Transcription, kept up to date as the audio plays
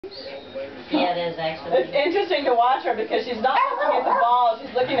Yeah, it is actually. It's interesting to watch her because she's not looking at the ball,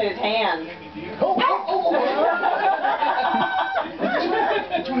 she's looking at his hand. Oh, oh, oh, oh.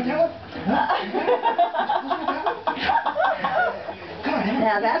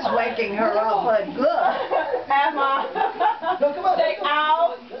 Now that's waking her up, but good. Emma. No, come on. Say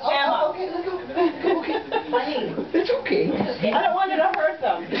out. Emma. Okay, let go. Okay. It's okay. I don't want you to hurt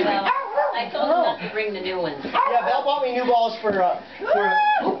them. Well, I told him not to bring the new ones. Yeah, Val bought me new balls for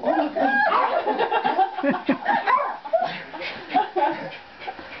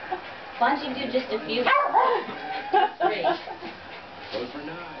Why don't you do just a few? Three.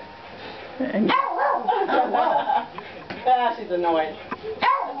 Ah, she's annoyed.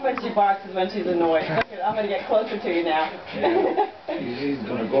 When she barks is when she's annoyed. Okay, I'm going to get closer to you now. He's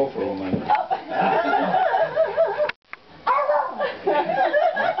going to go for a moment.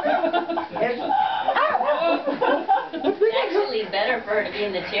 It's actually better for her to be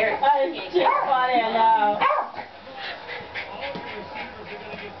in the chair. It's too funny, I know.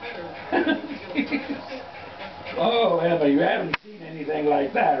 Oh, Emma, you haven't seen anything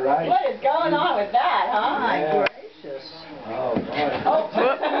like that, right? What is going on with that, huh? My Yeah. gracious. Oh, boy.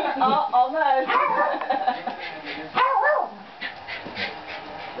 Oh, almost.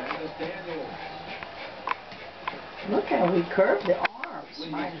 Look how we curved the arms.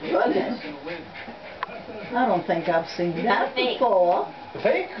 My goodness. I don't think I've seen that before. The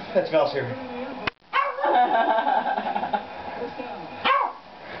fake? That's Val's here.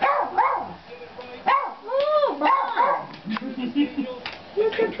 Oh, my.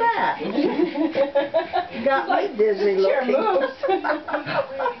 Look at that. Got me dizzy Sure looking. moves.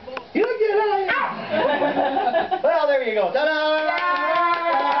 You look good. Well, there you go. Ta-da!